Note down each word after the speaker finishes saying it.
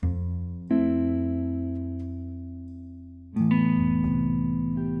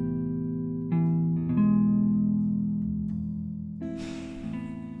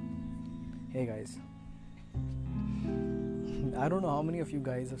I don't know how many of you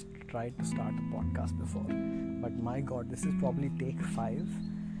guys have tried to start a podcast before, but my god, this is probably take 5,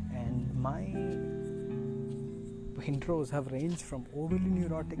 and my intros have ranged from overly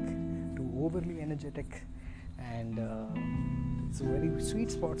neurotic to overly energetic, and it's a very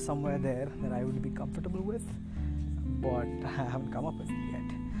sweet spot somewhere there that I would be comfortable with, but I haven't come up with it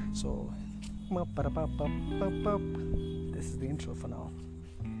yet. So this is the intro for now.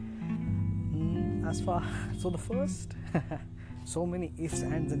 So the first so many ifs,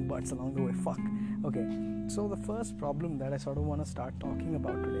 ands and buts along the way. Okay, so the first problem that I sort of want to start talking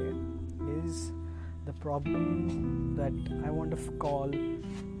about today is the problem that I want to call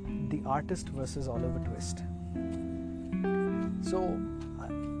the artist versus Oliver Twist. So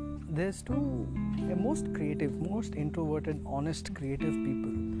there's most creative, most introverted, honest, creative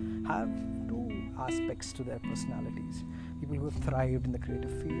people have two aspects to their personalities. People who have thrived in the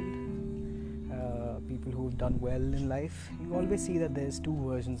creative field, people who have done well in life. You always see that there's two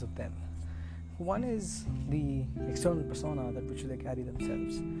versions of them. One is the external persona that which they carry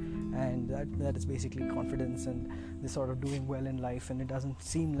themselves, and that is basically confidence, and they're sort of doing well in life, and it doesn't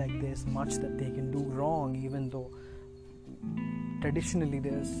seem like there's much that they can do wrong, even though traditionally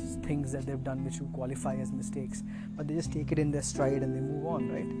there's things that they've done which would qualify as mistakes, but they just take it in their stride and they move on,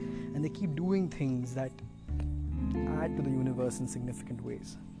 right? And they keep doing things that add to the universe in significant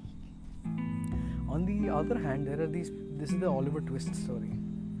ways. On the other hand, this is the Oliver Twist story.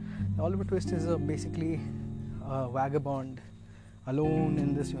 The Oliver Twist is basically a vagabond alone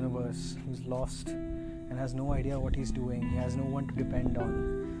in this universe who's lost and has no idea what he's doing. He has no one to depend on,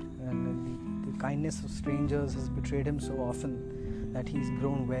 and the kindness of strangers has betrayed him so often that he's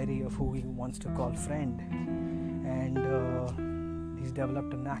grown wary of who he wants to call friend, and he's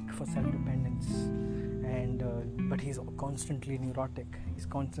developed a knack for self-dependence, and but he's constantly neurotic. He's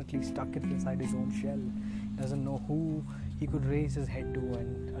constantly stuck inside his own shell. He doesn't know who he could raise his head to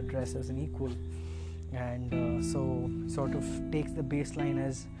and address as an equal, and so sort of takes the baseline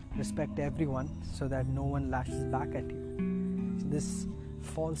as respect everyone so that no one lashes back at you. So this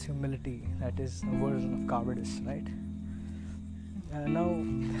false humility, that is a version of cowardice, right? Now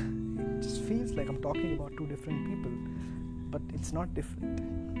it just feels like I'm talking about two different people, but it's not different.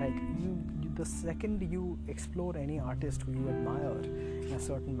 Like the second you explore any artist who you admire in a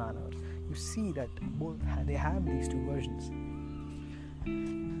certain manner, you see that both they have these two versions.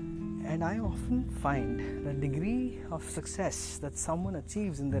 And I often find the degree of success that someone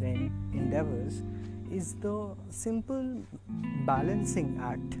achieves in their endeavors is the simple balancing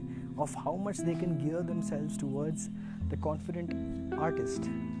act of how much they can gear themselves towards the confident artist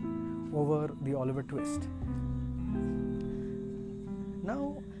over the Oliver Twist.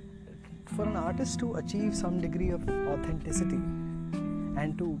 Now, for an artist to achieve some degree of authenticity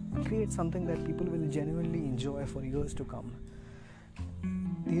and to create something that people will genuinely enjoy for years to come,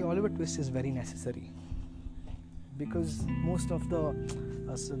 the Oliver Twist is very necessary, because most of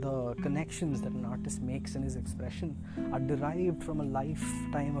the connections that an artist makes in his expression are derived from a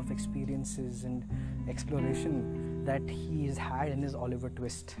lifetime of experiences and exploration that he has had in his Oliver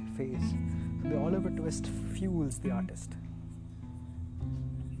Twist phase. So the Oliver Twist fuels the artist.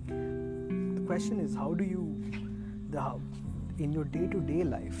 The question is, how do you, in your day-to-day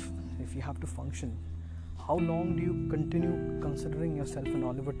life, if you have to function, how long do you continue considering yourself an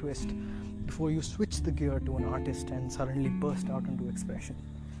Oliver Twist before you switch the gear to an artist and suddenly burst out into expression?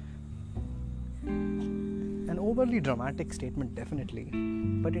 An overly dramatic statement, definitely,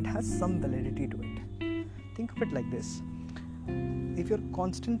 but it has some validity to it. Think of it like this. If you're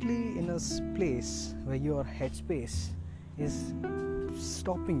constantly in a place where your headspace is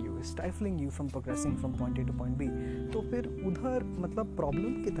stopping you, is stifling you from progressing from point A to point B, तो फिर उधर मतलब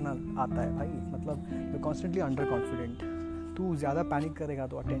problem कितना आता है भाई? मतलब you're constantly under confident. तू ज़्यादा पैनिक करेगा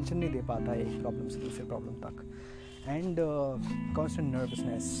तो अटेंशन नहीं दे पाता है एक प्रॉब्लम से दूसरे प्रॉब्लम तक, and constant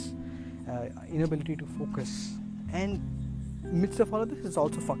nervousness, inability to focus, and midst of all of this, it's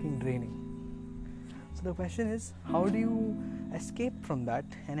also fucking draining. So the question is, how do you escape from that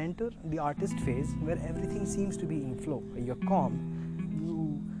and enter the artist phase where everything seems to be in flow? You're calm.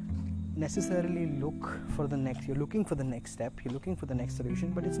 You necessarily look for the next. You're looking for the next step. You're looking for the next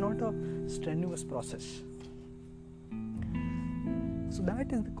solution, but it's not a strenuous process. So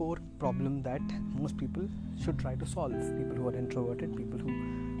that is the core problem that most people should try to solve. People who are introverted, people who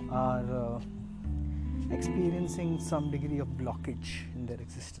are experiencing some degree of blockage in their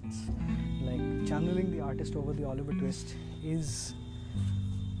existence. Like channeling the artist over the Oliver Twist is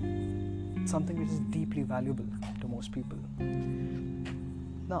something which is deeply valuable to most people.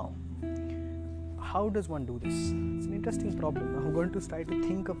 Now, how does one do this? It's an interesting problem. I'm going to try to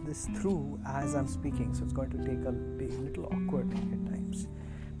think of this through as I'm speaking, so it's going to take a little awkward at times,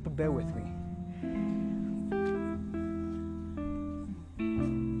 but bear with me.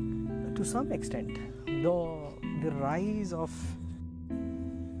 To some extent, the rise of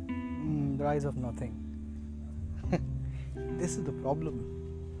nothing. This is the problem.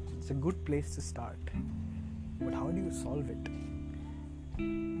 It's a good place to start, but how do you solve it?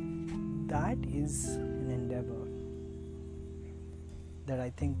 That is an endeavor that I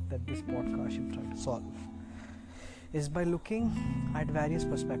think that this podcast should try to solve, is by looking at various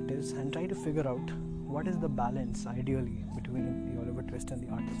perspectives and try to figure out what is the balance ideally between the Oliver Twist and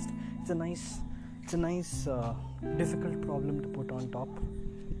the artist. It's a nice difficult problem to put on top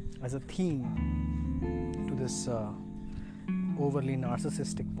as a theme to this overly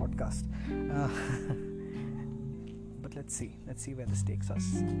narcissistic podcast. But let's see where this takes us.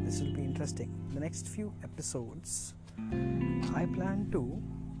 This will be interesting. The next few episodes, I plan to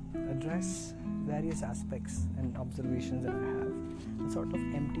address various aspects and observations that I have and sort of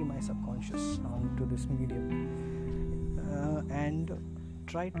empty my subconscious onto this medium and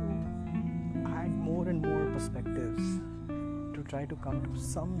try to add more and more perspectives to try to come to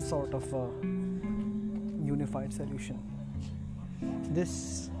some sort of a unified solution.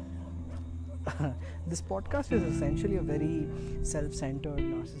 This podcast is essentially a very self-centered,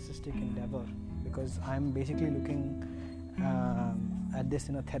 narcissistic endeavor, because I'm basically looking at this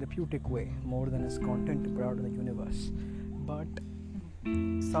in a therapeutic way more than as content to put out in the universe. But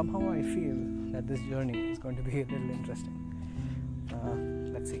somehow I feel that this journey is going to be a little interesting.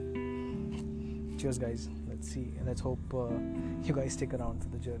 Let's see. Cheers, guys. Let's hope you guys stick around for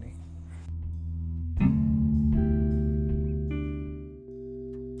the journey.